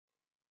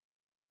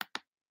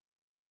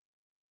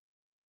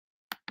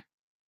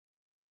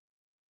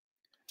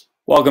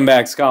Welcome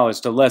back, scholars,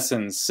 to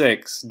Lesson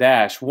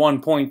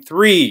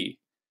 6-1.3,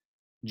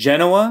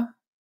 Genoa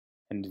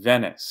and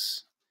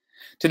Venice.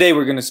 Today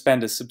we're going to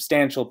spend a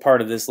substantial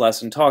part of this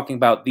lesson talking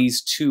about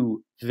these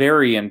two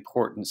very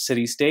important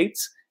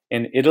city-states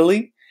in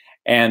Italy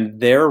and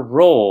their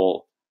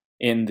role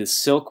in the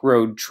Silk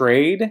Road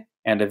trade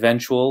and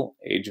eventual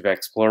Age of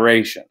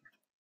Exploration.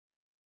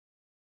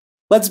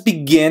 Let's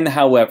begin,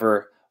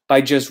 however, by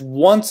just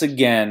once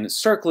again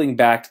circling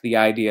back to the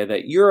idea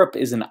that Europe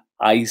is an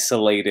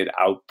isolated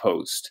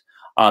outpost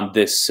on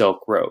this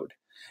Silk Road.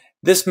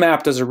 This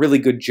map does a really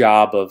good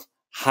job of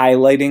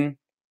highlighting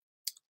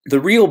the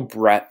real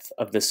breadth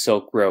of the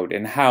Silk Road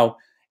and how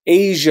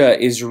Asia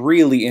is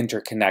really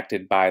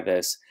interconnected by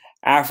this.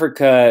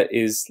 Africa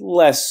is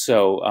less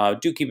so.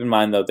 Do keep in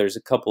mind, though, there's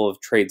a couple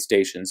of trade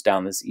stations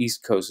down this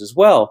east coast as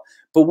well.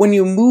 But when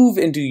you move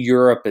into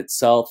Europe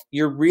itself,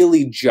 you're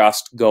really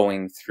just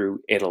going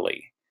through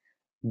Italy.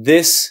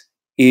 This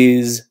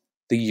is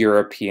the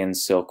European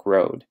Silk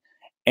Road,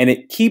 and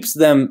it keeps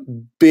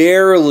them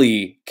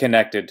barely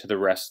connected to the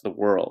rest of the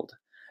world.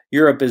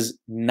 Europe is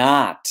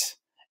not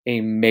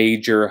a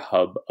major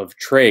hub of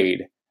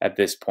trade at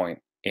this point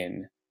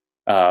in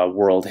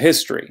world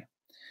history.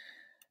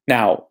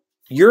 Now,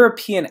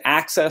 European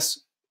access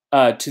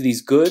to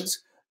these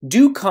goods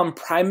do come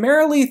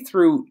primarily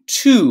through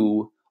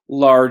two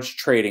large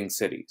trading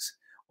cities.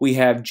 We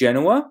have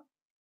Genoa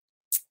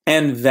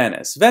and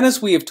Venice.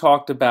 Venice we have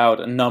talked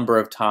about a number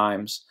of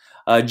times.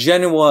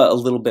 Genoa a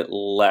little bit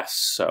less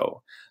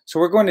so. So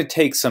we're going to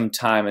take some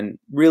time and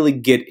really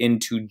get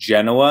into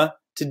Genoa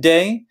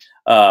today,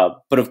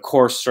 but of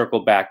course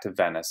circle back to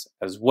Venice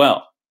as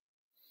well.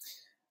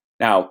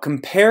 Now,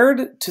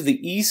 compared to the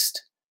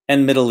East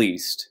and Middle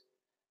East,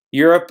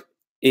 Europe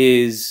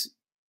is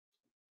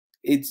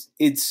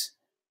it's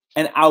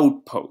an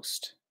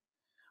outpost,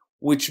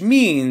 which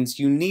means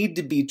you need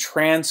to be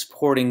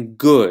transporting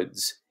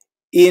goods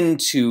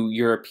into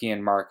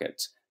European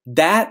markets.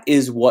 That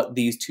is what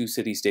these two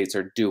city-states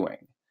are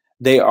doing.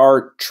 They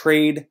are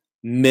trade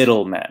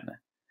middlemen.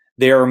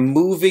 They are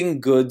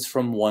moving goods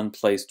from one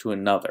place to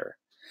another.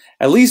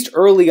 At least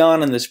early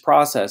on in this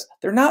process,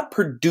 they're not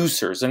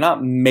producers. They're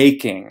not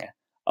making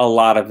a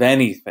lot of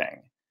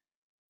anything.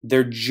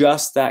 They're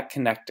just that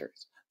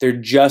connectors. They're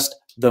just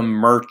the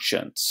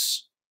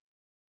merchants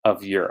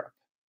of Europe,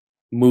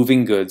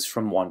 moving goods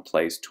from one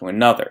place to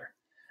another.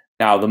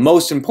 Now, the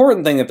most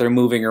important thing that they're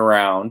moving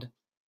around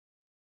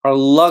are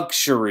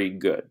luxury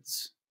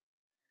goods.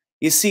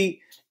 You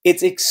see,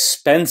 it's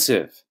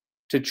expensive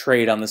to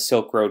trade on the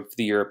Silk Road for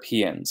the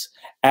Europeans.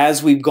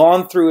 As we've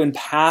gone through in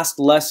past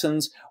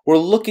lessons, we're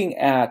looking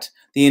at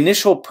the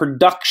initial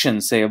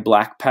production, say, of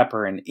black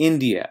pepper in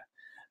India,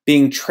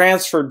 being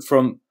transferred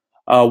from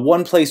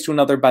one place to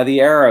another by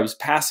the Arabs,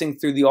 passing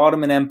through the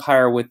Ottoman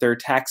Empire with their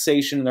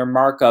taxation and their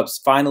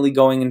markups, finally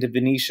going into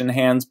Venetian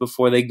hands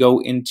before they go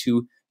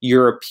into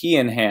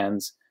European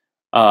hands.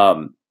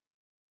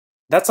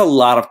 That's a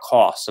lot of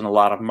cost and a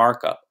lot of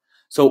markup.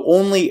 So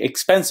only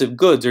expensive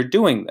goods are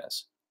doing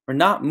this. We're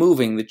not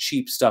moving the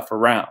cheap stuff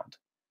around.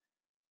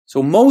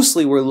 So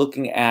mostly we're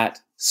looking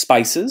at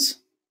spices,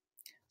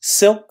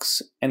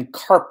 silks, and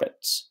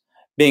carpets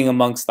being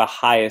amongst the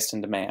highest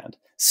in demand.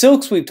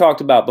 Silks we've talked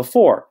about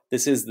before.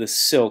 This is the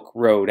Silk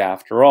Road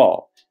after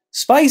all.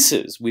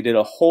 Spices, we did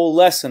a whole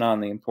lesson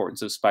on the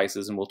importance of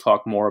spices, and we'll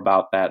talk more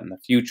about that in the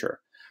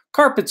future.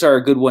 Carpets are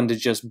a good one to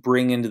just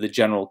bring into the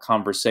general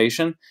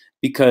conversation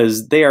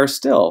because they are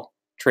still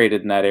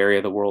traded in that area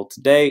of the world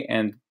today,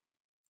 and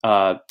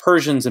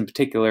Persians in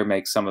particular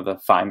make some of the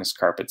finest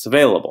carpets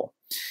available.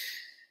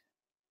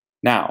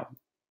 Now,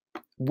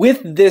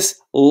 with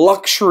this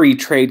luxury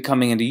trade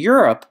coming into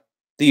Europe,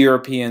 the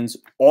Europeans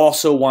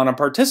also want to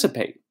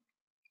participate.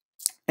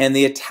 And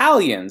the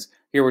Italians,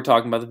 here we're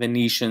talking about the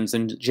Venetians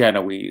and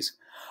Genoese,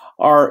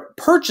 are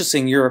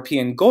purchasing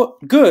European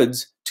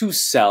goods to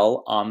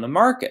sell on the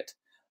market.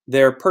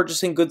 They're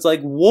purchasing goods like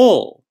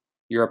wool.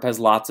 Europe has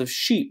lots of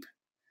sheep.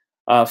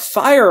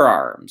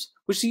 Firearms,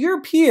 which the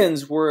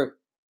Europeans were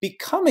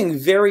becoming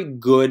very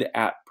good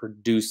at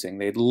producing.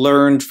 They'd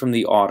learned from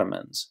the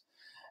Ottomans.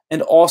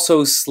 And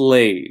also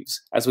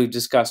slaves. As we've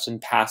discussed in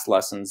past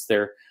lessons,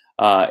 they're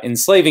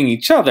enslaving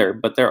each other,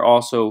 but they're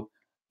also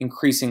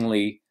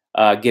increasingly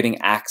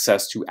getting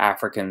access to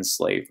African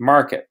slave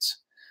markets.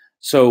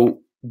 So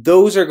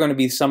those are going to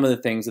be some of the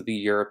things that the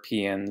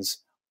Europeans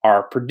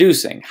are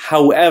producing.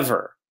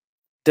 However,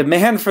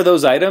 demand for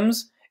those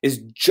items is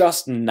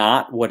just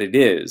not what it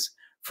is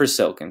for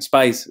silk and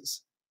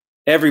spices.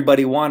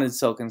 Everybody wanted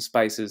silk and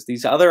spices.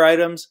 These other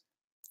items,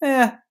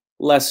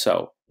 less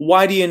so.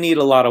 Why do you need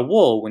a lot of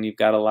wool when you've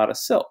got a lot of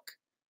silk?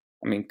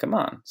 I mean, come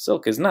on,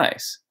 silk is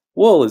nice.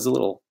 Wool is a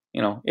little,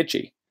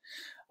 itchy.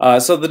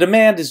 So the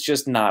demand is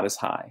just not as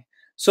high.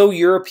 So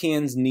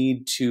Europeans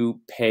need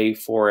to pay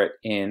for it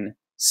in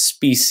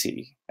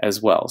specie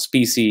as well.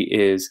 Specie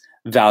is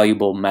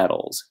valuable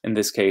metals, in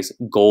this case,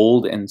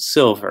 gold and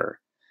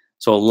silver.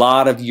 So a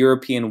lot of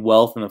European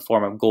wealth in the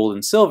form of gold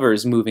and silver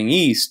is moving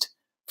east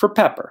for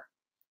pepper.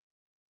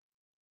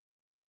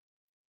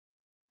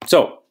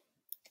 So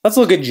Let's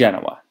look at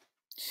Genoa.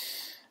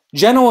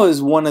 Genoa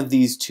is one of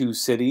these two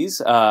cities.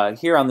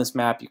 Here on this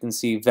map, you can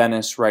see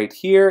Venice right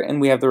here,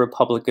 and we have the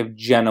Republic of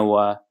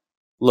Genoa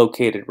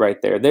located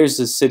right there. There's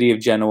the city of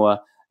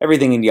Genoa.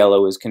 Everything in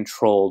yellow is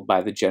controlled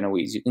by the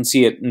Genoese. You can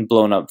see it in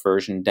blown up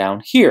version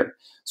down here.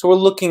 So we're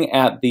looking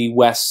at the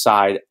west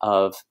side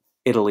of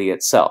Italy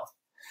itself.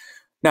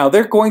 Now,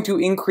 they're going to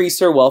increase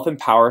their wealth and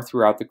power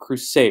throughout the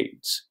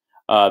Crusades.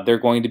 They're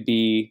going to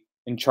be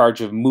in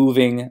charge of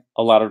moving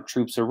a lot of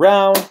troops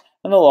around,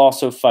 and they'll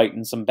also fight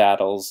in some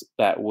battles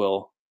that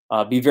will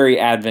be very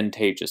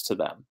advantageous to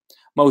them.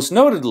 Most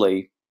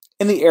notably,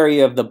 in the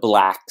area of the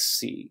Black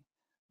Sea.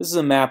 This is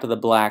a map of the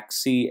Black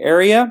Sea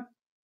area.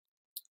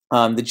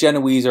 The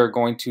Genoese are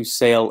going to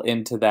sail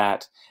into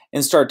that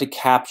and start to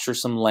capture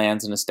some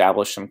lands and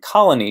establish some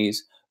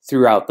colonies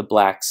throughout the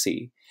Black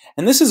Sea.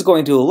 And this is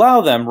going to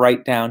allow them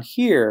right down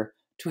here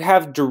to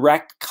have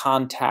direct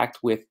contact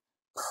with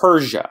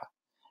Persia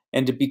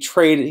and to be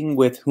trading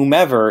with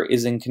whomever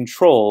is in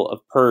control of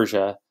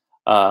Persia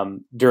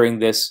during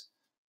this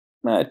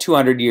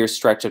 200-year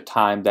stretch of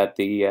time that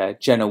the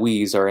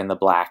Genoese are in the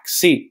Black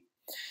Sea.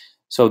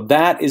 So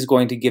that is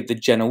going to give the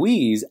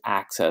Genoese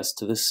access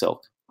to the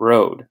Silk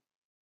Road.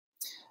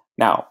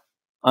 Now,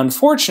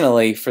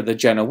 unfortunately for the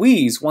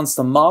Genoese, once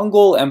the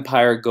Mongol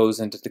Empire goes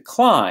into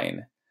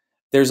decline,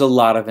 there's a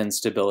lot of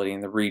instability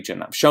in the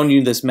region. I've shown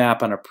you this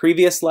map on a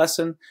previous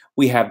lesson.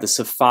 We have the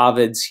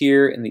Safavids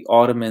here and the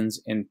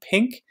Ottomans in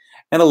pink,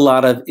 and a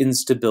lot of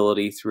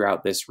instability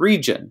throughout this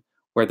region,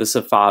 where the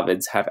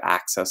Safavids have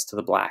access to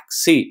the Black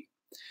Sea.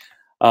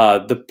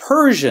 The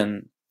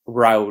Persian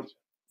route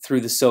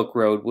through the Silk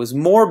Road was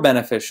more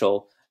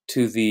beneficial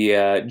to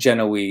the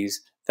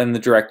Genoese than the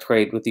direct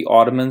trade with the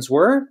Ottomans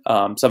were.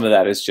 Some of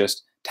that is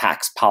just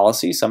tax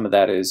policy. Some of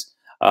that is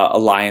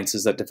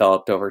alliances that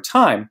developed over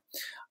time.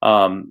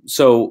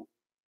 So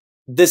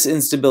this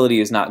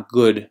instability is not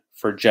good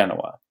for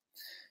Genoa.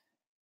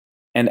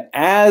 And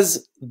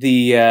as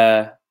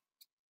the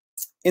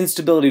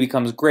instability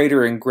becomes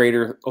greater and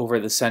greater over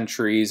the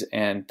centuries,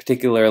 and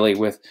particularly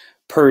with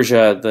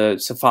Persia, the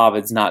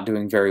Safavids not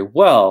doing very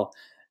well,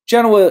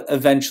 Genoa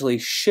eventually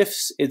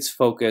shifts its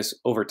focus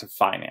over to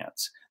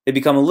finance. They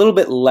become a little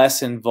bit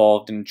less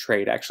involved in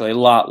trade, actually a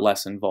lot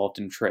less involved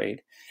in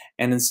trade,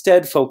 and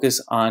instead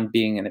focus on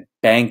being a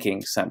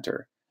banking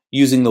center,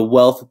 using the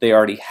wealth that they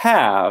already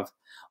have,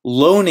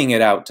 loaning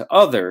it out to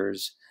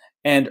others,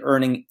 and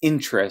earning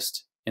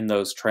interest in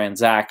those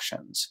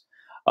transactions.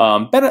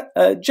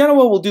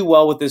 Genoa will do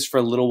well with this for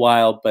a little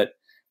while, but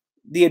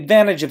the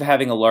advantage of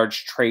having a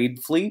large trade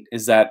fleet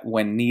is that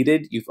when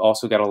needed, you've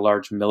also got a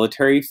large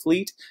military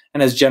fleet,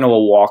 and as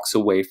Genoa walks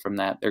away from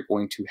that, they're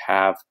going to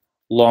have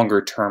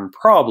longer-term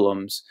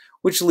problems,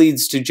 which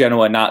leads to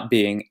Genoa not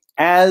being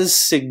as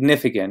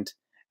significant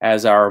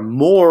as our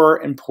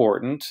more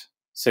important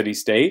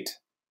city-state,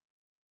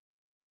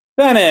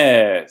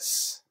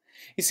 Venice.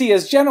 You see,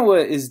 as Genoa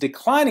is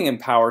declining in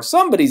power,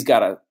 somebody's got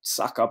to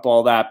suck up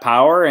all that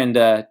power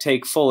and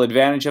take full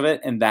advantage of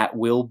it, and that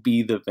will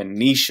be the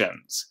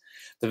Venetians.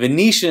 The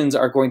Venetians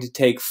are going to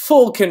take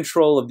full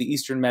control of the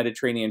Eastern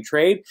Mediterranean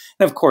trade,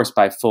 and of course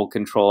by full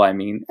control I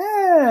mean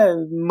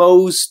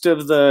most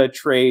of the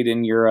trade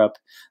in Europe,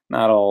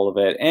 not all of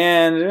it,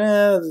 and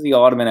the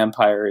Ottoman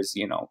Empire is,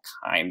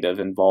 kind of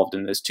involved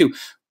in this too.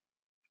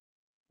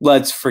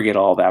 Let's forget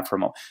all that for a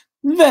moment.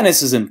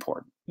 Venice is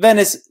important.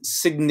 Venice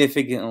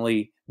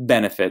significantly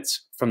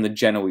benefits from the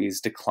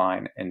Genoese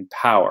decline in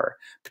power,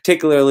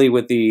 particularly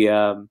with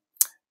the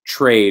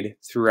trade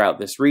throughout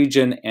this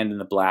region and in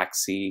the Black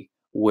Sea,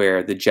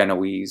 where the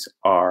Genoese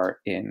are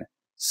in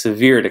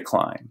severe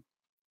decline.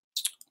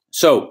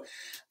 So,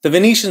 the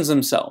Venetians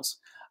themselves,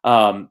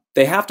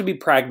 they have to be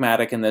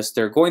pragmatic in this.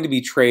 They're going to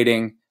be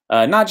trading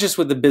not just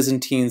with the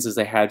Byzantines as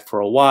they had for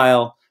a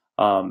while,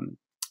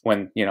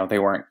 when they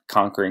weren't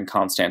conquering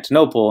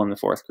Constantinople in the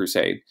Fourth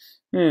Crusade.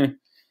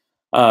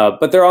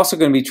 But they're also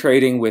going to be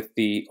trading with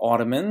the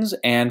Ottomans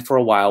and for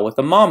a while with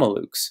the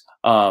Mamelukes.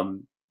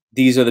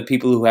 These are the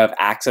people who have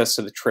access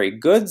to the trade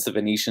goods. The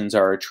Venetians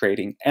are a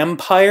trading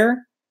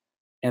empire,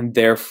 and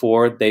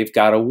therefore they've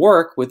got to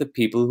work with the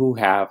people who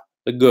have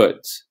the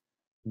goods.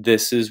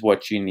 This is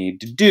what you need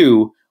to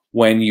do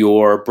when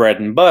your bread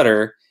and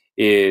butter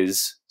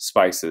is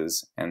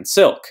spices and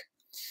silk.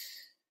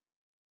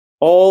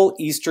 All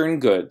Eastern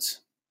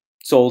goods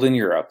sold in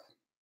Europe,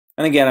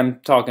 and again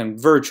I'm talking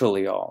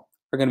virtually all,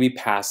 are going to be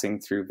passing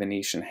through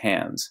Venetian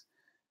hands.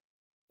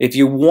 If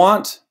you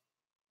want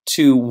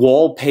to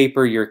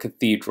wallpaper your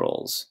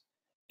cathedrals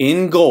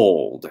in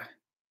gold,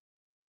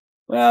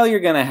 well, you're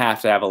going to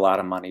have a lot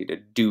of money to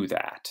do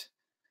that.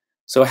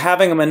 So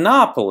having a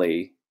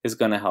monopoly is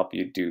going to help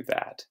you do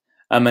that.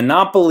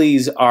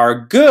 Monopolies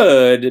are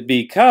good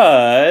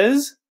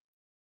because,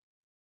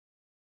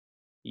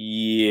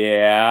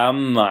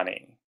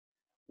 money.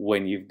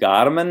 When you've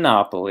got a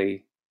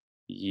monopoly,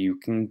 you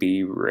can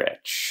be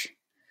rich.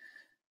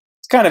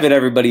 It's kind of at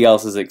everybody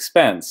else's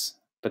expense,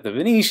 but the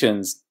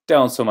Venetians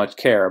don't so much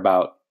care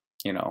about,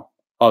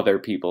 other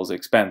people's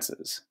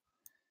expenses.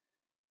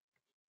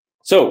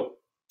 So,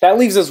 That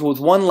leaves us with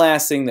one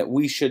last thing that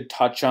we should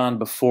touch on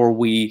before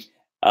we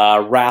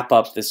wrap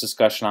up this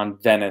discussion on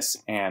Venice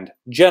and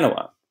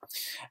Genoa.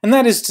 And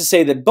that is to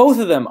say that both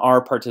of them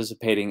are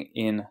participating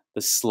in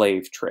the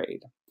slave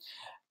trade.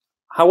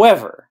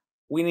 However,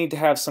 we need to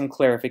have some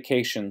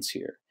clarifications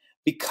here,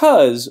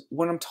 because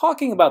when I'm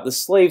talking about the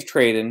slave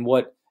trade and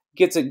what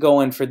gets it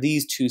going for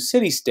these two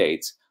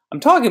city-states, I'm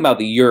talking about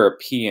the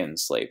European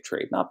slave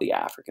trade, not the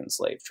African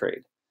slave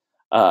trade.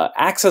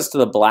 Access to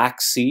the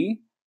Black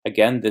Sea,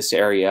 again, this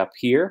area up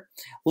here,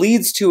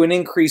 leads to an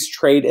increased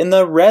trade in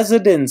the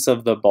residents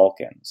of the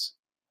Balkans.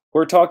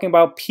 We're talking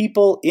about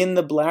people in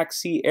the Black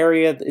Sea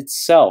area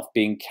itself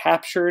being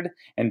captured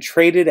and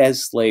traded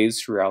as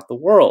slaves throughout the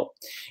world.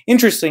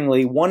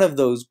 Interestingly, one of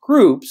those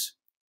groups,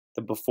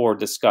 the before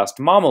discussed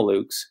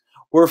Mamelukes,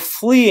 were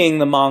fleeing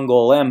the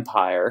Mongol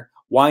Empire,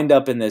 wind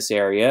up in this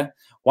area,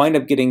 wind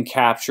up getting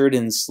captured,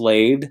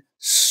 enslaved,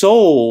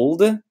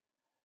 sold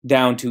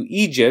down to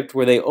Egypt,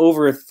 where they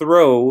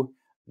overthrow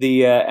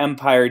the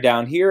empire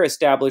down here,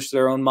 establish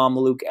their own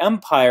Mameluke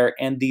empire,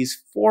 and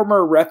these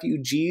former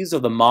refugees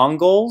of the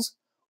Mongols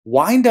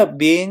wind up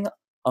being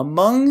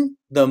among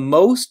the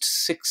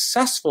most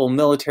successful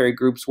military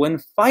groups when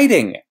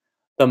fighting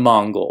the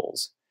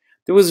Mongols.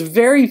 There was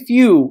very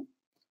few,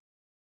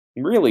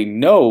 really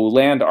no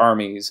land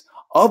armies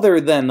other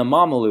than the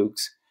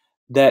Mamelukes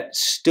that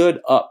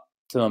stood up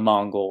to the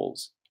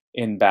Mongols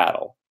in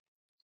battle.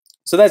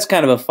 So that's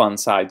kind of a fun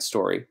side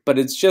story, but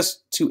it's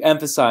just to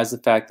emphasize the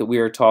fact that we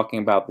are talking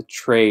about the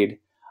trade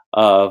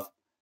of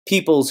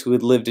peoples who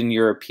had lived in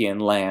European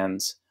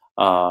lands,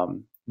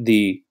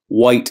 the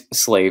white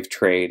slave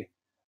trade,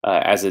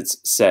 as it's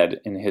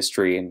said in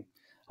history and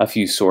a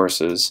few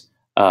sources,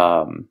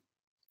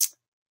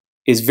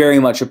 is very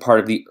much a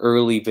part of the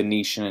early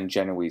Venetian and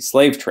Genoese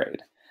slave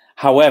trade.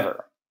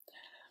 However,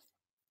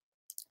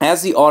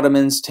 as the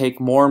Ottomans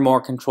take more and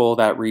more control of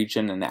that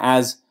region, and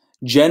as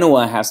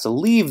Genoa has to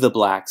leave the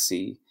Black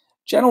Sea,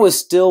 Genoa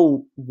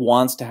still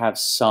wants to have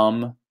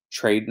some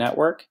trade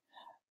network,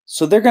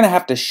 so they're going to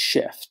have to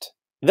shift.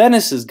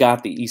 Venice has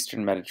got the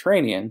Eastern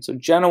Mediterranean, so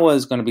Genoa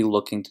is going to be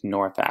looking to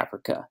North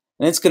Africa,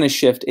 and it's going to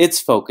shift its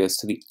focus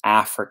to the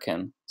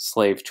African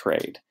slave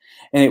trade.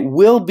 And it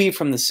will be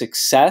from the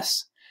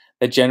success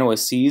that Genoa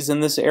sees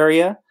in this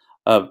area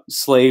of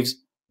slaves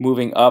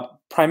moving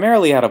up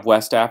primarily out of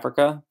West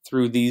Africa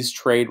through these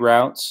trade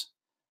routes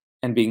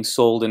and being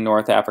sold in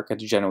North Africa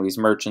to Genoese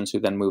merchants who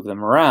then move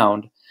them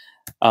around,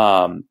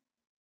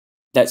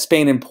 that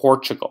Spain and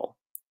Portugal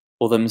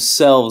will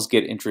themselves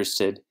get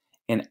interested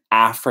in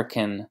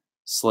African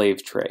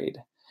slave trade.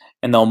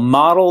 And they'll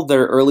model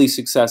their early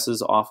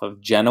successes off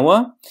of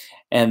Genoa,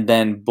 and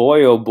then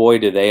boy, oh boy,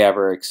 do they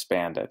ever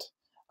expand it.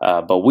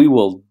 But we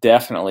will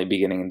definitely be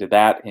getting into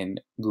that in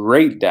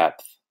great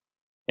depth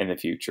in the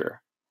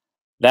future.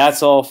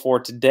 That's all for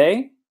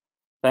today.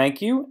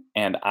 Thank you,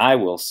 and I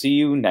will see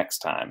you next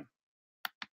time.